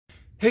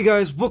Hey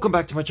guys, welcome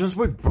back to my channel. It's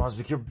my boy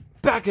Bronzebeak here,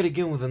 back at it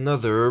again with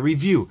another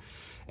review.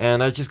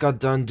 And I just got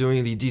done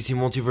doing the DC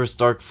Multiverse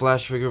Dark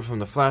Flash figure from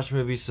the Flash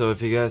movie, so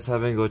if you guys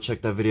haven't, go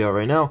check that video out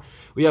right now.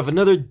 We have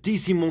another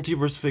DC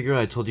Multiverse figure.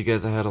 I told you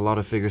guys I had a lot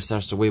of figures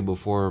stashed away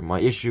before my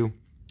issue.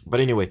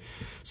 But anyway,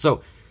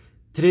 so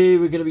today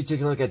we're going to be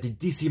taking a look at the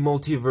DC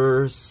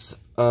Multiverse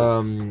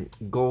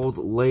gold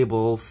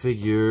label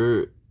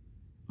figure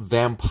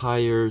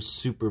Vampire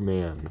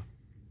Superman.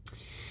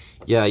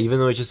 Yeah, even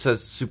though it just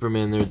says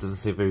Superman there, it doesn't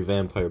say very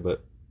vampire,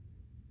 but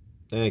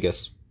I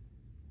guess.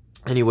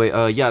 Anyway,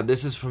 yeah,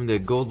 this is from the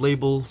Gold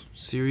Label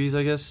series,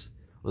 I guess.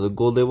 Or the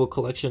Gold Label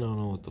collection, I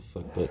don't know what the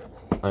fuck, but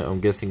I'm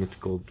guessing it's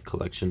Gold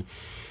collection.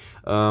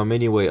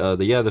 Anyway,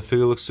 yeah, the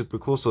figure looks super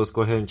cool, so let's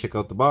go ahead and check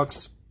out the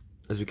box.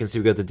 As we can see,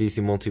 we got the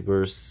DC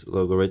Multiverse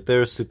logo right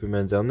there,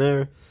 Superman's down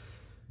there.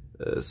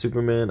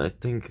 Superman, I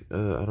think,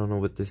 I don't know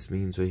what this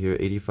means right here,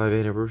 85th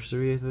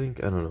anniversary, I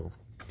think? I don't know.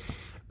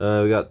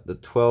 We got the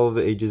 12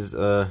 ages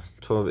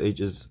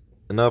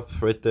and up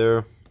right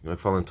there.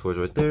 Fallen toys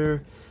right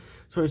there.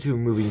 22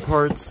 moving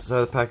parts.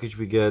 Side of the package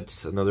we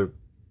get another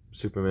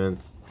Superman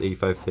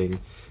 85 thing.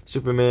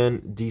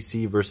 Superman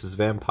DC versus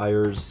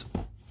vampires.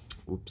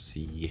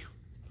 Whoopsie.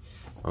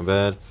 My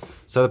bad.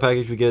 Side of the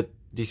package we get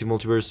DC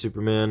Multiverse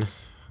Superman.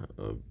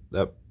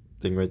 That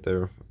thing right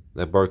there.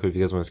 That barcode if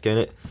you guys want to scan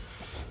it.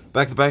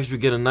 Back of the package we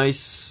get a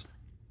nice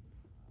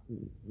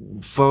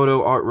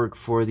photo artwork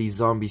for the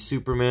zombie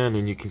Superman,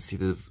 and you can see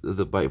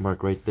the bite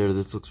mark right there.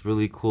 This looks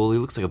really cool. He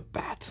looks like a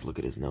bat. Look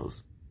at his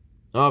nose.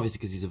 Obviously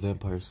because he's a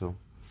vampire, so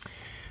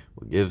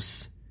what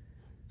gives.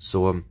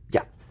 So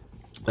yeah.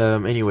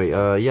 Anyway,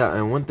 yeah,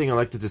 and one thing I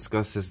like to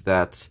discuss is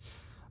that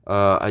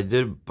I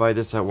did buy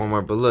this at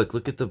Walmart, but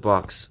look at the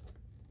box.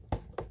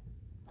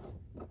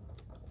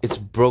 It's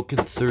broken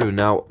through.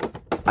 Now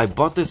I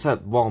bought this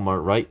at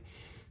Walmart, right?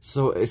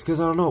 So it's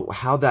because I don't know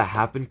how that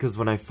happened, because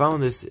when I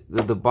found this,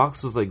 the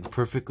box was like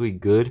perfectly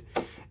good,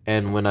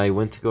 and when I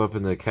went to go up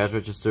in the cash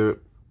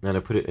register and I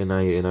put it and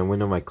I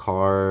went in my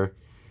car,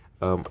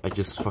 I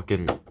just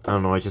fucking, I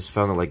don't know, I just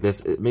found it like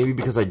this. Maybe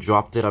because I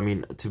dropped it. I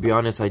mean, to be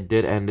honest, I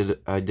did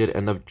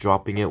end up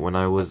dropping it when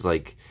I was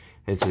like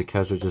into the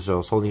cash register. I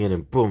was holding it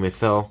and boom, it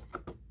fell.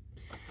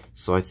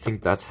 So I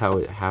think that's how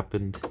it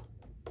happened.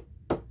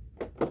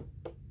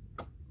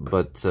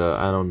 But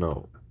I don't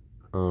know.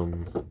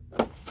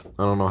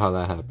 I don't know how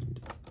that happened.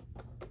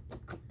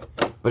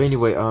 But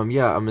anyway,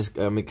 yeah,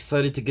 I'm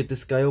excited to get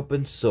this guy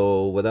open.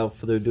 So without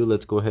further ado,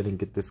 let's go ahead and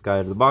get this guy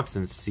out of the box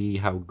and see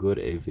how good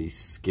of a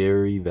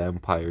scary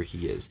vampire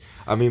he is.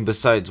 I mean,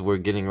 besides, we're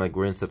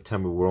in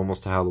September. We're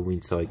almost to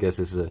Halloween, so I guess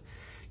this is a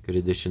good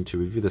addition to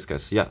review this guy.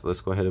 So yeah,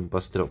 let's go ahead and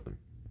bust it open.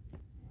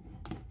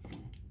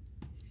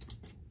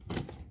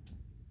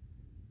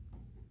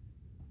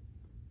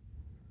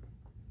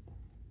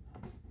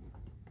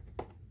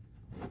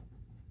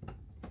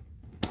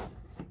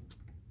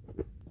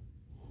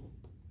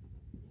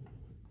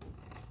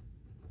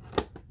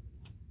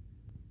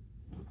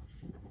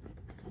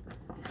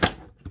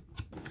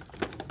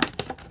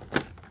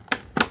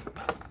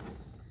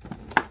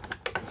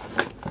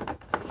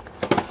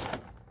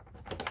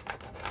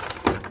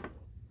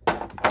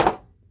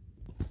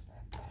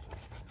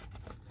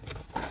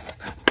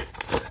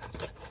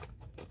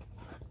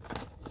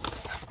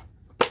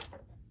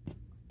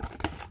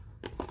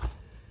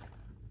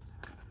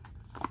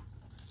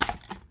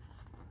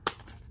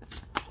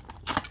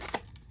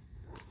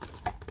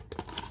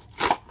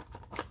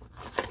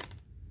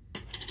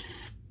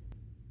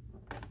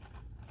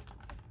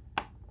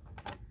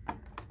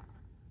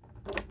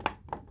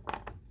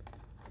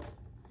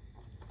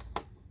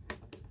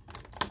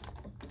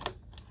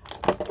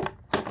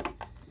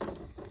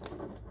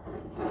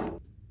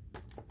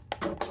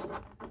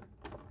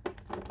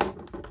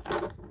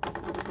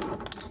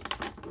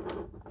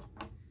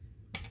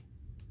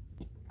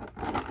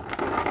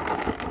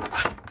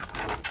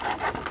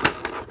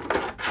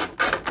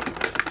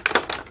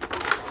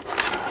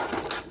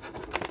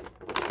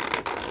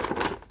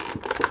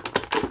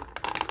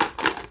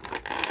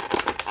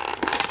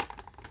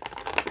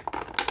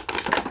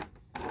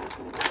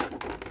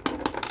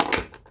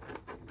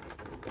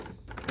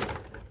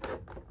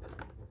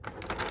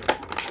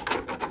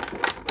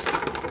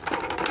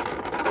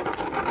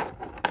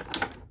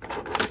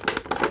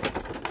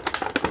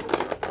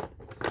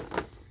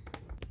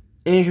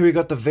 And here we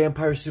got the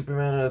Vampire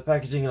Superman out of the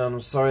packaging, and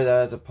I'm sorry that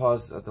I had to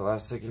pause at the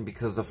last second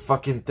because the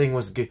fucking thing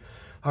was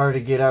hard to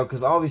get out,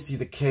 because obviously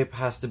the cape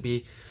has to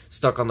be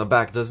stuck on the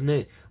back, doesn't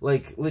it?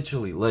 Like,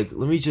 literally, like,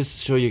 let me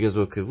just show you guys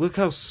real quick. Look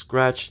how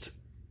scratched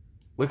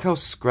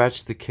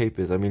the cape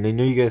is. I mean, I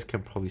know you guys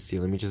can probably see.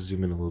 Let me just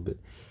zoom in a little bit.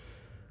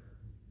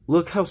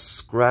 Look how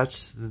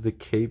scratched the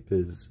cape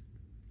is.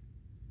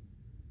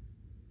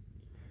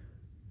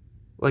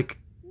 Like,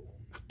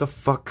 what the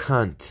fuck,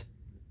 cunt?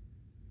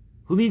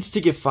 Who needs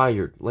to get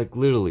fired? Like,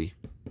 literally.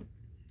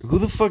 Who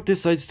the fuck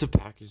decides to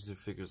package their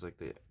figures like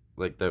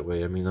that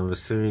way? I mean, I'm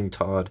assuming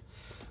Todd,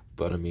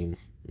 but I mean,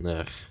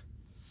 nah.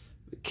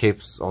 The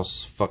cape's all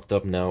fucked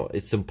up now.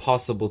 It's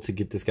impossible to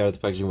get this guy out of the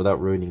packaging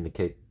without ruining the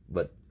cape.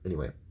 But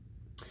anyway,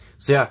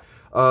 So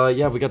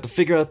yeah, we got the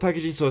figure out of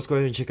packaging, so let's go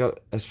ahead and check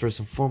out, as first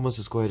and foremost,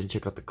 let's go ahead and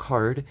check out the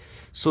card.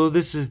 So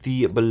this is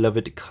the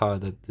beloved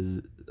card that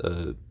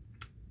the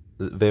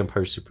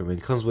Vampire Superman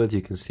comes with.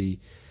 You can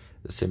see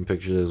the same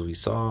picture as we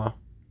saw.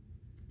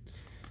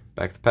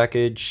 Back the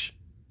package.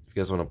 If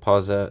you guys want to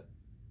pause that.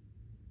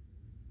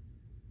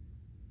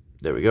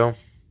 There we go.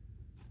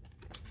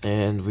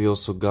 And we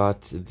also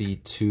got the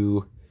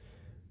two.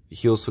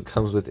 He also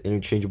comes with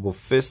interchangeable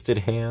fisted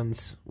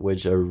hands,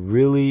 which I'm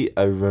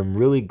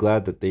really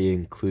glad that they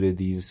included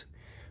these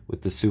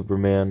with the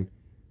Superman.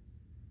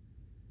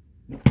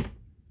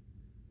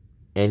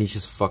 And he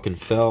just fucking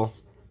fell,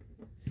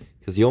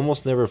 because he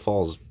almost never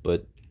falls,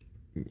 but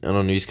I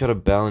don't know, he's got to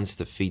balance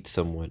the feet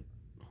somewhat.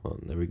 Well,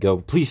 there we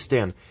go. Please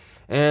stand.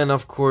 And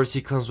of course,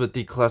 he comes with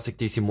the classic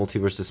DC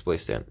Multiverse display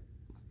stand.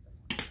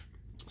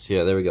 So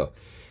yeah, there we go.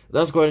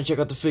 Let's go ahead and check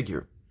out the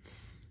figure.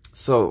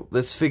 So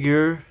this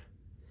figure,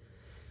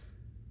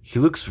 he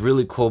looks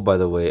really cool, by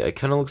the way. It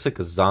kind of looks like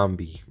a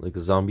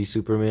zombie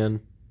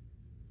Superman,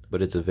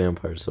 but it's a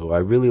vampire. So I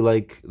really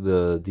like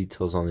the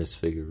details on this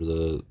figure.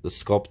 The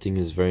sculpting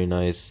is very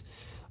nice.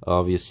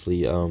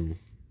 Obviously, on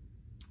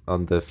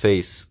the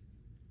face,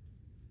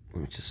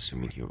 let me just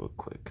zoom in here real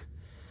quick.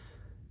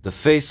 The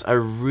face, I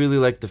really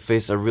like the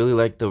face. I really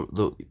like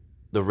the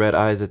red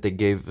eyes that they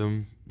gave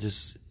him.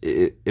 Just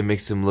it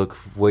makes him look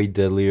way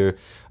deadlier.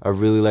 I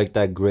really like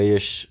that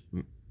grayish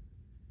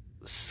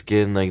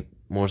skin, like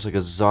more like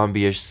a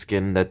zombie-ish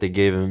skin that they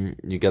gave him.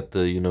 You got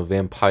the, you know,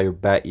 vampire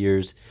bat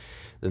ears,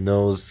 the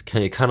nose.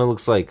 It kind of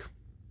looks like,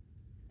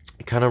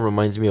 it kind of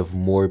reminds me of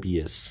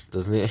Morbius,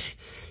 doesn't it?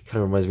 It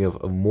kind of reminds me of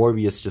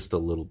Morbius just a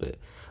little bit.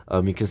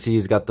 You can see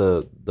he's got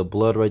the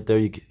blood right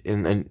there.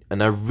 And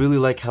I really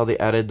like how they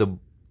added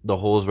the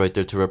holes right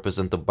there to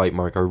represent the bite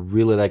mark. I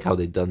really like how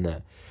they done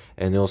that.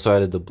 And they also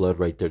added the blood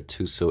right there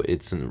too, so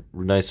it's a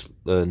nice,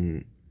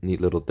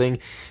 neat little thing.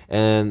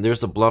 And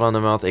there's the blood on the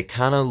mouth. It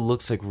kind of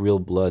looks like real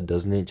blood,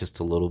 doesn't it? Just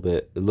a little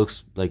bit. It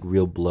looks like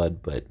real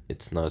blood, but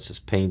it's not. It's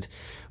just paint.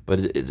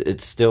 But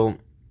it still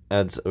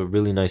adds a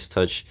really nice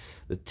touch.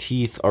 The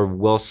teeth are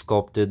well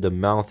sculpted. The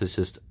mouth is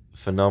just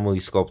phenomenally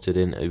sculpted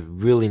in.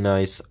 Really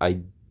nice.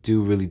 I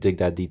do really dig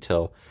that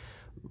detail.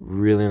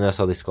 Really nice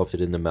how they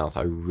sculpted in the mouth.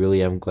 I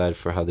really am glad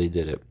for how they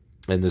did it.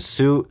 And the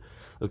suit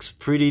looks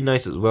pretty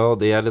nice as well.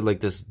 They added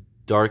like this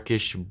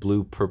darkish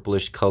blue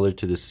purplish color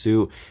to the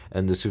suit,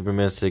 and the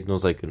Superman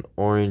signals like an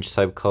orange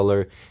type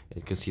color. And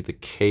you can see the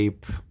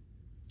cape,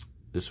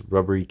 this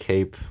rubbery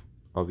cape,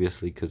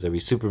 obviously, because every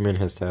Superman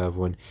has to have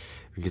one.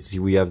 You can see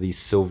we have these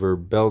silver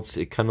belts.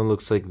 It kind of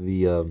looks like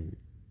the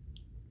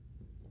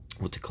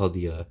what's it called,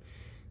 the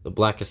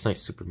Blackest Night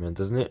Superman,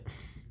 doesn't it?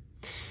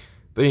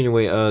 But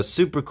anyway,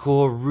 super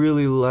cool.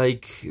 Really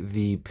like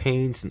the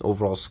paints and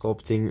overall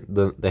sculpting.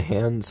 The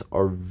hands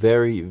are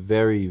very,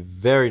 very,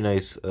 very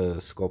nice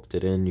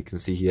sculpted in. You can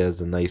see he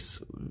has a nice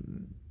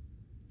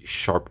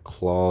sharp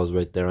claws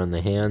right there on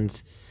the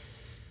hands.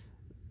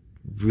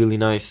 Really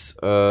nice.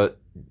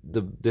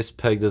 This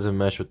peg doesn't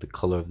match with the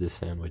color of this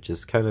hand, which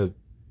is kind of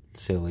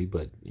silly,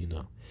 but you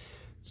know,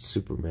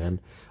 Superman.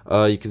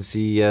 You can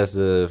see he has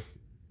a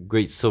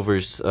great silver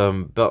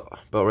belt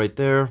right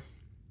there.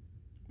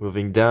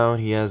 Moving down,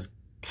 he has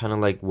kind of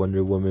like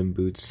Wonder Woman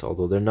boots,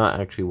 although they're not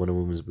actually Wonder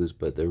Woman's boots,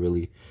 but they're really,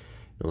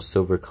 you know,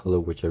 silver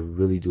color, which I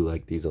really do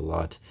like these a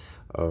lot.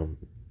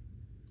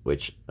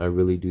 Which I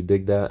really do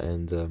dig that,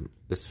 and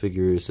this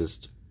figure is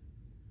just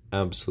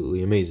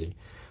absolutely amazing.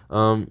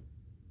 The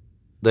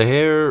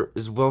hair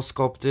is well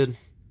sculpted.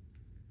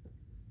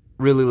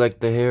 Really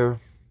like the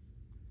hair.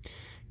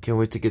 Can't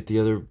wait to get the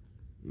other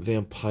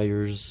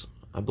vampires.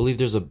 I believe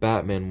there's a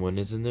Batman one,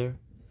 isn't there?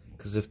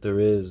 Because if there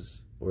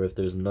is, or if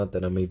there's not,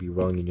 then I may be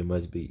wrong, and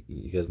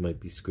you guys might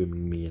be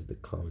screaming me in the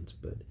comments.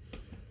 But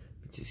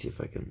let's just see if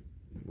I can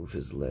move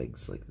his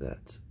legs like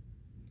that.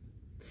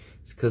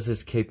 It's because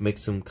his cape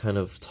makes him kind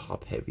of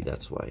top heavy,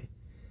 that's why.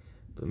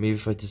 But maybe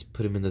if I just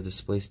put him in the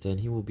display stand,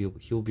 he'll be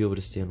able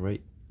to stand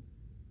right.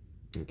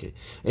 Okay.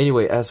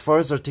 Anyway, as far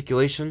as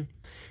articulation,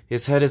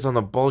 his head is on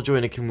a ball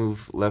joint. It can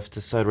move left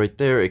to side right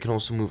there. It can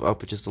also move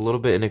up just a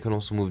little bit, and it can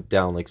also move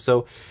down like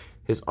so.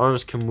 His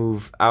arms can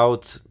move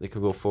out. They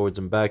can go forwards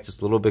and back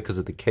just a little bit because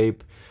of the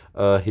cape.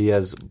 He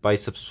has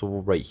biceps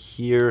swivel right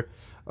here.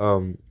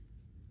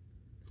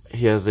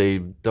 He has a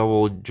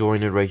double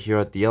jointed right here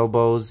at the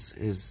elbows.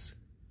 His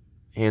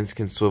hands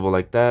can swivel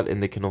like that,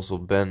 and they can also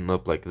bend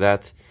up like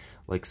that,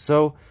 like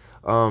so.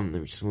 Let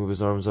me just move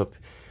his arms up.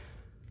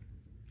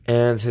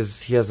 And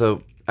he has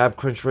a ab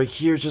crunch right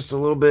here just a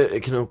little bit.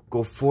 It can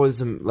go forwards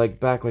and like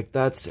back like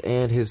that,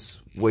 and his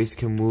waist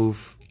can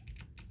move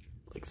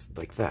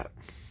like that,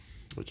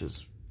 which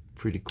is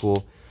pretty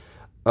cool.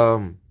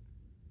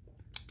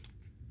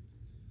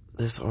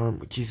 This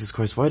arm, Jesus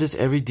Christ, why does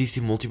every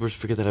DC Multiverse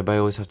figure that I buy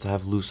always have to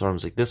have loose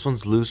arms? Like, this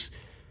one's loose,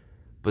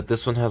 but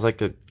this one has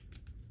like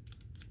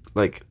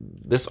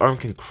this arm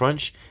can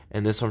crunch,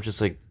 and this arm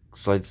just like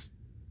slides.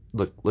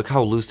 Look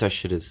how loose that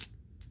shit is.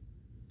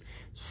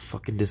 It's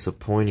fucking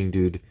disappointing,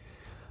 dude.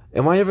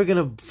 Am I ever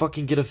gonna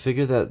fucking get a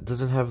figure that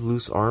doesn't have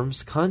loose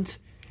arms, cunt?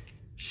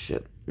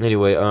 Shit.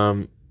 Anyway,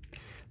 the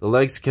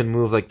legs can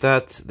move like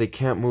that. They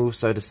can't move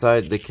side to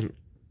side. They can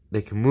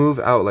move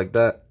out like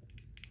that.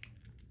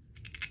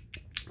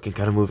 Can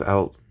kind of move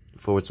out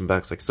forwards and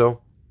backs like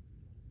so.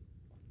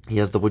 He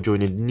has double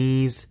jointed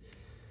knees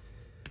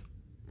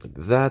like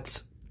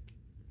that.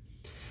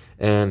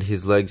 And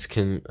his legs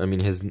can,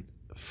 his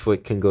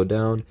foot can go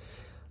down,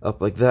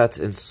 up like that,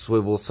 and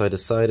swivel side to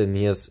side. And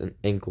he has an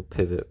ankle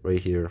pivot right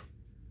here.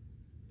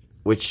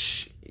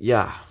 Which,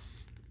 yeah.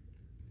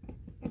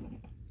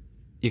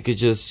 You could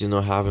just,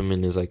 have him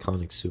in his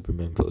iconic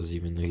Superman pose,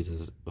 even though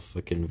he's a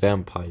fucking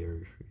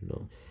vampire,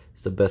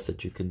 It's the best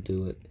that you can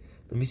do it.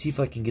 Let me see if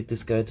I can get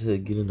this guy to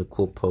get in a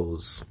cool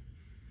pose.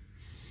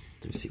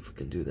 Let me see if we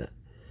can do that.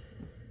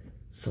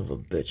 Son of a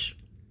bitch.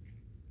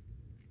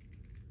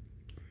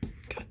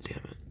 God damn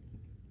it.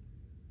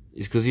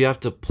 It's because you have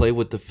to play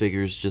with the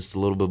figures just a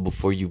little bit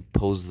before you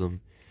pose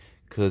them.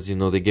 Because,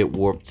 they get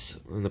warped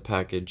in the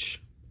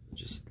package.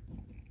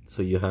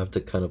 So you have to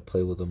kind of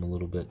play with them a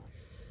little bit.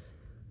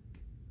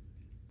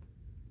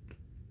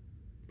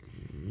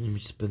 Let me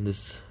spin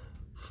this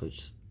foot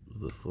just a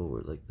little bit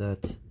forward like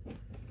that.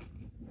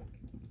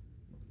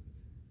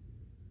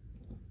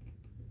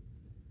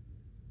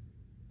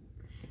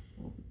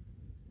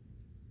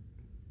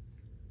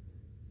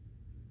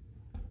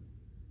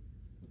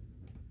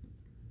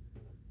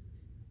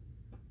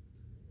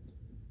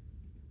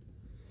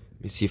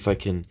 Let me see if I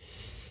can...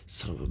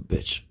 Son of a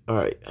bitch.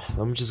 Alright,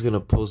 I'm just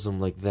gonna pose them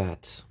like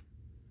that.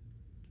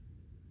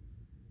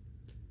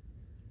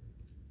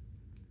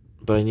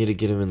 But I need to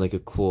get him in like a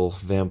cool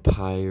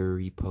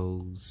vampire-y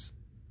pose.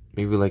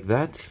 Maybe like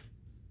that?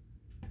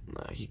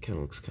 Nah, he kind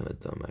of looks kind of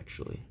dumb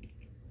actually.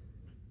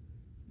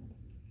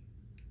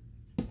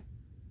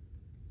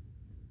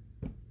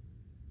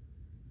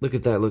 Look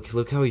at that,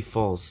 look how he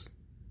falls.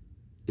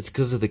 It's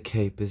because of the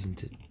cape,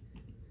 isn't it?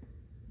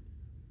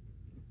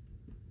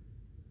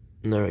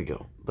 There we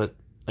go. But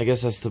I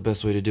guess that's the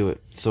best way to do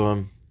it.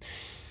 So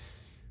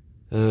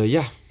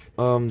yeah.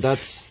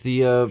 That's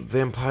the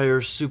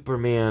Vampire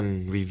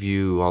Superman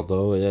review,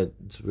 although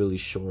it's really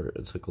short.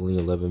 It's like only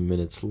 11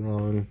 minutes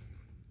long.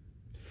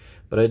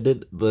 But I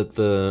did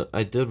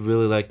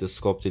really like the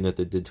sculpting that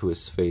they did to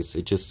his face.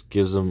 It just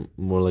gives him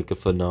more like a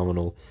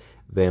phenomenal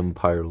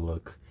vampire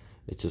look.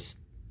 It just,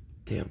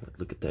 damn,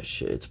 look at that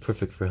shit. It's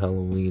perfect for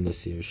Halloween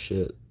this year,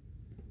 shit.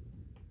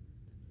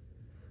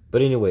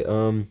 But anyway,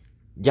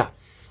 yeah.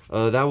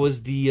 That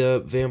was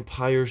the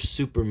Vampire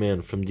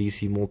Superman from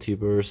DC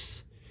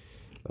Multiverse.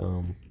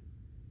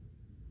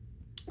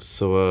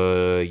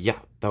 Yeah,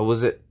 that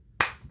was it.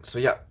 So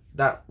yeah,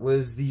 that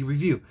was the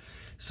review.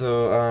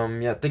 So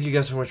yeah, thank you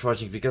guys so much for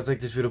watching. If you guys like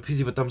this video, please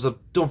leave a thumbs up.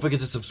 Don't forget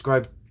to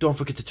subscribe. Don't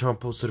forget to turn on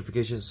post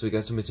notifications so you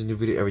guys don't miss a new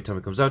video every time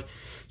it comes out.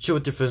 Share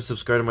with your friends,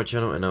 subscribe to my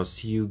channel, and I'll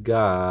see you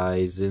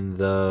guys in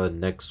the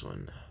next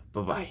one.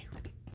 Bye bye.